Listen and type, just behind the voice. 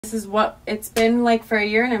This is what it's been like for a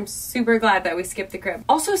year, and I'm super glad that we skipped the crib.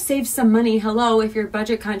 Also save some money. Hello, if you're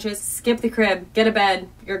budget conscious, skip the crib, get a bed.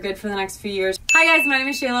 You're good for the next few years. Hi guys, my name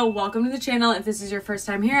is Shayla. Welcome to the channel. If this is your first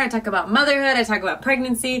time here, I talk about motherhood, I talk about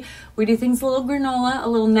pregnancy. We do things a little granola, a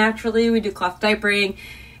little naturally. We do cloth diapering,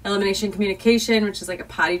 elimination communication, which is like a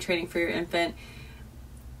potty training for your infant.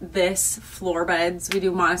 This, floor beds, we do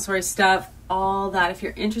Montessori stuff, all that. If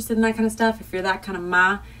you're interested in that kind of stuff, if you're that kind of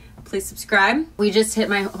ma, please subscribe. We just hit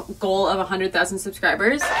my goal of 100,000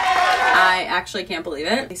 subscribers. I actually can't believe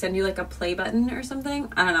it. They send you like a play button or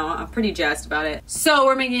something. I don't know, I'm pretty jazzed about it. So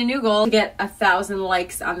we're making a new goal to get 1,000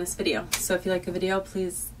 likes on this video. So if you like the video,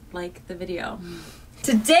 please like the video.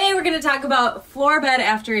 Today we're going to talk about floor bed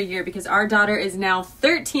after a year because our daughter is now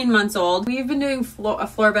 13 months old. We've been doing a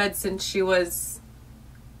floor bed since she was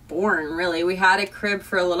born, really. We had a crib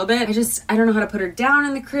for a little bit. I don't know how to put her down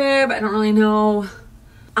in the crib. I don't really know.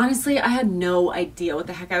 Honestly, I had no idea what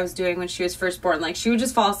the heck I was doing when she was first born. Like, she would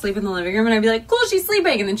just fall asleep in the living room and I'd be like, cool, she's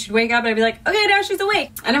sleeping. And then she'd wake up and I'd be like, okay, now she's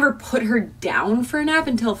awake. I never put her down for a nap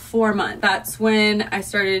until 4 months. That's when I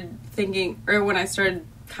started thinking, or when I started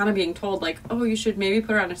kind of being told like, oh, you should maybe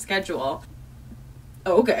put her on a schedule.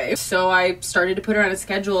 Okay. So I started to put her on a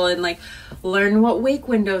schedule and like learn what wake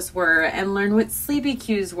windows were and learn what sleepy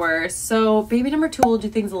cues were. So baby number 2 will do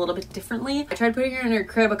things a little bit differently. I tried putting her in her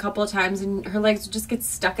crib a couple of times and her legs would just get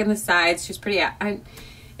stuck in the sides. She was pretty,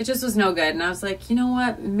 it just was no good. And I was like, you know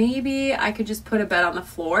what? Maybe I could just put a bed on the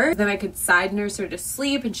floor. Then I could side nurse her to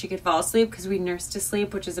sleep and she could fall asleep because we nurse to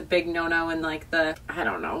sleep, which is a big no-no in like the, I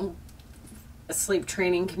don't know, sleep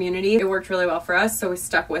training community. It worked really well for us, so we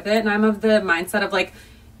stuck with it. And I'm of the mindset of like,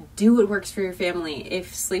 do what works for your family.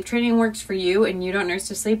 If sleep training works for you and you don't nurse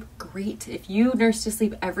to sleep, great. If you nurse to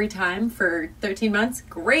sleep every time for 13 months,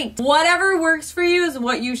 great. Whatever works for you is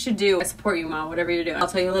what you should do. I support you, Mom, whatever you're doing. I'll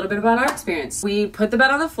tell you a little bit about our experience. We put the bed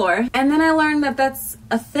on the floor, and then I learned that that's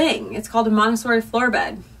a thing. It's called a Montessori floor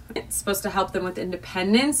bed. It's supposed to help them with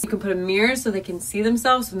independence. You can put a mirror so they can see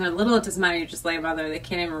themselves. When they're little, it doesn't matter. You just lay them on there. They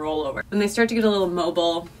can't even roll over. When they start to get a little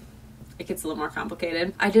mobile, it gets a little more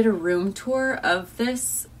complicated. I did a room tour of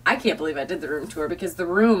this. I can't believe I did the room tour because the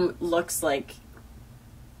room looks like,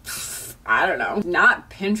 I don't know, not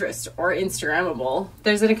Pinterest or Instagrammable.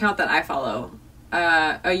 There's an account that I follow,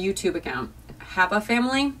 a YouTube account, Hapa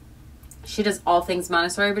Family. She does all things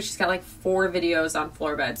Montessori, but she's got like 4 videos on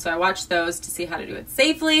floor bed. So I watched those to see how to do it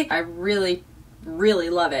safely. I really,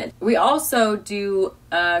 really love it. We also do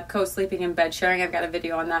co-sleeping and bed sharing. I've got a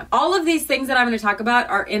video on that. All of these things that I'm going to talk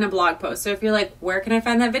about are in a blog post. So if you're like, where can I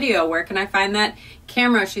find that video? Where can I find that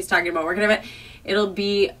camera she's talking about? Where can I find? It'll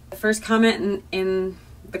be the first comment in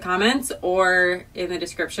the comments or in the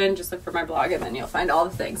description. Just look for my blog and then you'll find all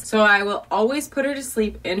the things. So I will always put her to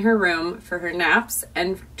sleep in her room for her naps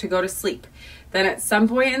and to go to sleep. Then at some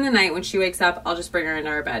point in the night when she wakes up, I'll just bring her into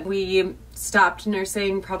our bed. We stopped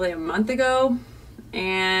nursing probably a month ago,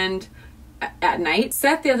 and at night,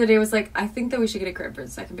 Seth the other day was like, I think that we should get a crib for the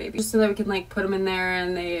second baby just so that we can like put them in there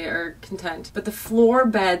and they are content. But the floor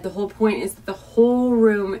bed, the whole point is that the whole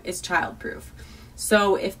room is childproof.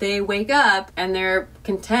 So if they wake up and they're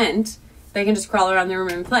content, they can just crawl around their room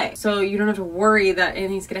and play. So you don't have to worry that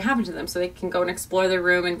anything's gonna happen to them. So they can go and explore their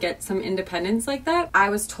room and get some independence like that. I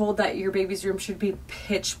was told that your baby's room should be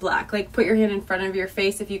pitch black. Like, put your hand in front of your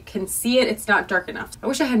face. If you can see it, it's not dark enough. I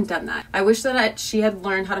wish I hadn't done that. I wish that she had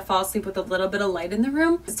learned how to fall asleep with a little bit of light in the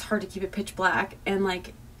room. It's hard to keep it pitch black and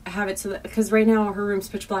like have it so that, because right now her room's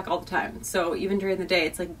pitch black all the time. So even during the day,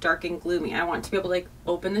 it's like dark and gloomy. I want to be able to like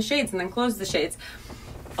open the shades and then close the shades.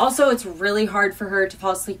 Also, it's really hard for her to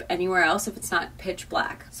fall asleep anywhere else if it's not pitch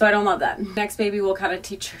black. So I don't love that. Next baby will kind of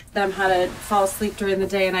teach them how to fall asleep during the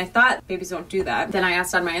day, and I thought babies don't do that. Then I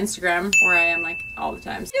asked on my Instagram, where I am like all the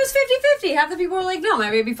time. It was 50-50. Half the people were like, no, my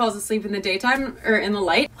baby falls asleep in the daytime or in the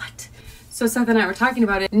light. What? So Seth and I were talking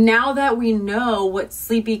about it. Now that we know what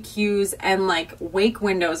sleepy cues and like wake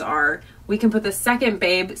windows are, we can put the second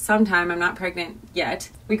babe sometime, I'm not pregnant yet,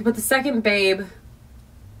 we can put the second babe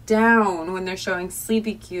down when they're showing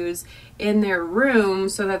sleepy cues in their room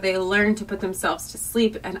so that they learn to put themselves to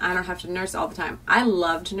sleep and I don't have to nurse all the time. I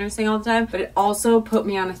loved nursing all the time, but it also put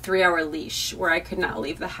me on a 3-hour leash where I could not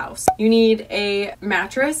leave the house. You need a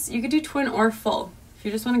mattress. You could do twin or full. If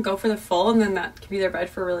you just want to go for the full and then that can be their bed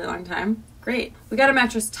for a really long time, great. We got a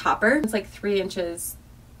mattress topper. It's like 3 inches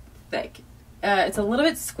thick. It's a little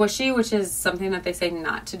bit squishy, which is something that they say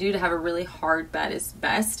not to do. To have a really hard bed is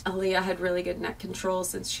best. Aaliyah had really good neck control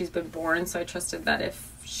since she's been born, so I trusted that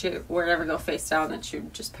if she were to ever go face down that she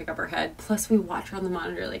would just pick up her head. Plus we watch her on the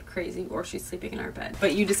monitor like crazy, or she's sleeping in our bed.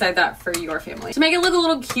 But you decide that for your family. To make it look a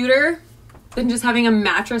little cuter than just having a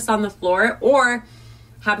mattress on the floor, or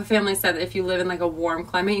Happy Family said that if you live in like a warm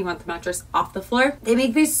climate, you want the mattress off the floor. They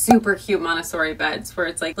make these super cute Montessori beds where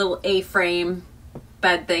it's like little A-frame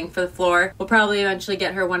bed thing for the floor. We'll probably eventually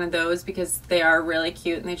get her one of those because they are really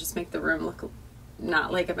cute and they just make the room look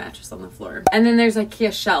not like a mattress on the floor. And then there's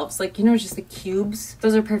IKEA shelves, like, you know, just the cubes.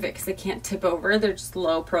 Those are perfect because they can't tip over. They're just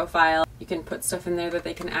low profile. You can put stuff in there that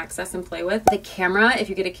they can access and play with. The camera, if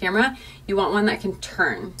you get a camera, you want one that can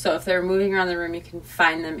turn. So if they're moving around the room, you can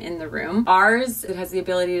find them in the room. Ours, it has the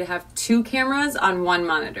ability to have 2 cameras on 1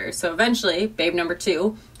 monitor. So eventually, babe number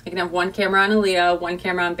 2, I can have 1 camera on Aaliyah, 1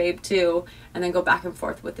 camera on babe 2, and then go back and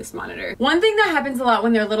forth with this monitor. One thing that happens a lot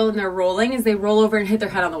when they're little and they're rolling is they roll over and hit their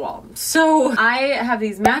head on the wall. So I have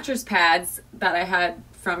these mattress pads that I had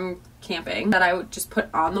from camping that I would just put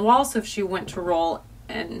on the wall. So if she went to roll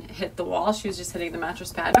and hit the wall, she was just hitting the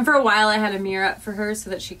mattress pad. And for a while I had a mirror up for her so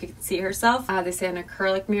that she could see herself. They say an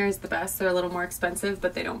acrylic mirror is the best. They're a little more expensive,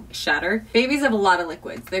 but they don't shatter. Babies have a lot of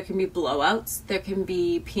liquids. There can be blowouts, there can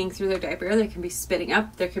be peeing through their diaper, there can be spitting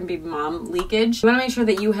up, there can be mom leakage. You want to make sure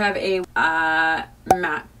that you have a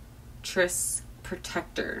mattress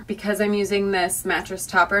protector. Because I'm using this mattress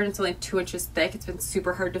topper and it's only 2 inches thick, it's been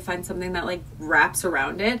super hard to find something that like wraps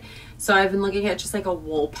around it. So I've been looking at just like a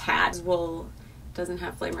wool pad. Wool doesn't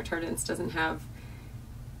have flame retardants,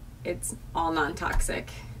 it's all non-toxic.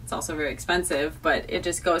 It's also very expensive, but it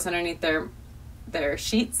just goes underneath their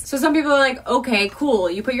sheets. So some people are like, okay, cool,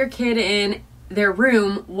 you put your kid in their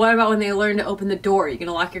room, what about when they learn to open the door? You're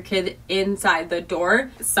gonna lock your kid inside the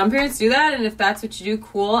door? Some parents do that, and if that's what you do,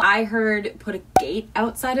 cool. I heard put a gate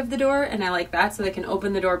outside of the door, and I like that, so they can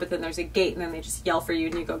open the door, but then there's a gate, and then they just yell for you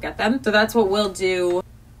and you go get them. So that's what we'll do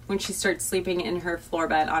when she starts sleeping in her floor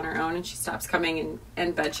bed on her own and she stops coming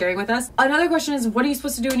and bed sharing with us. Another question is, what are you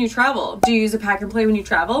supposed to do when you travel? Do you use a pack and play when you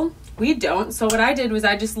travel? We don't. So what I did was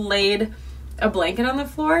I just laid a blanket on the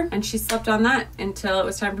floor and she slept on that until it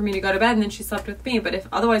was time for me to go to bed, and then she slept with me. But if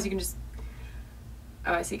otherwise, you can just,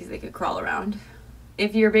 oh, I see, because they could crawl around.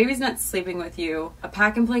 If your baby's not sleeping with you, a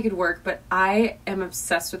pack and play could work, but I am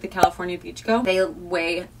obsessed with the California Beach Go. They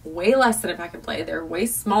weigh way less than a pack and play. They're way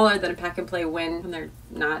smaller than a pack and play when they're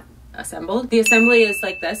not assembled. The assembly is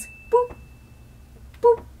like this. Boop,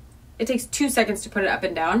 boop. It takes 2 seconds to put it up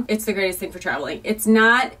and down. It's the greatest thing for traveling. It's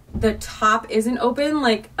not, the top isn't open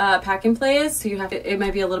like a pack and play is, so you have to, it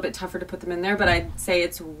might be a little bit tougher to put them in there, but I'd say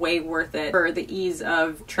it's way worth it for the ease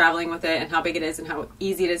of traveling with it and how big it is and how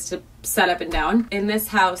easy it is to set up and down. In this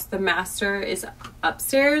house, the master is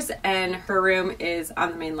upstairs and her room is on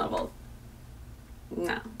the main level.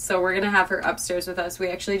 No. So we're gonna have her upstairs with us. We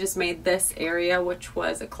actually just made this area, which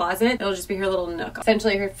was a closet. It'll just be her little nook.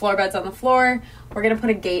 Essentially her floor bed's on the floor. We're gonna put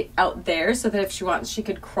a gate out there so that if she wants, she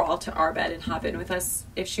could crawl to our bed and hop in with us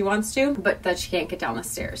if she wants to, but that she can't get down the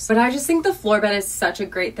stairs. But I just think the floor bed is such a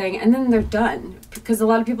great thing. And then they're done, because a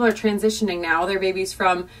lot of people are transitioning now their babies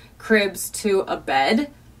from cribs to a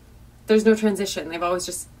bed. There's no transition. They've always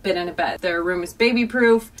just been in a bed. Their room is baby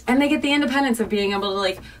proof and they get the independence of being able to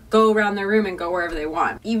like go around their room and go wherever they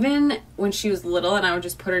want. Even when she was little and I would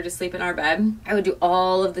just put her to sleep in our bed, I would do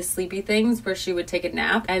all of the sleepy things where she would take a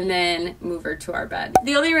nap and then move her to our bed.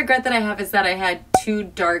 The only regret that I have is that I had too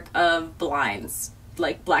dark of blinds,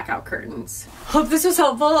 like blackout curtains. Hope this was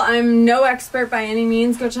helpful. I'm no expert by any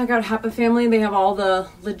means. Go check out Happy Family. They have all the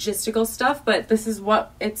logistical stuff, but this is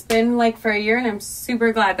what it's been like for a year and I'm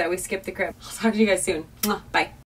super glad that we skipped the crib. I'll talk to you guys soon. Bye.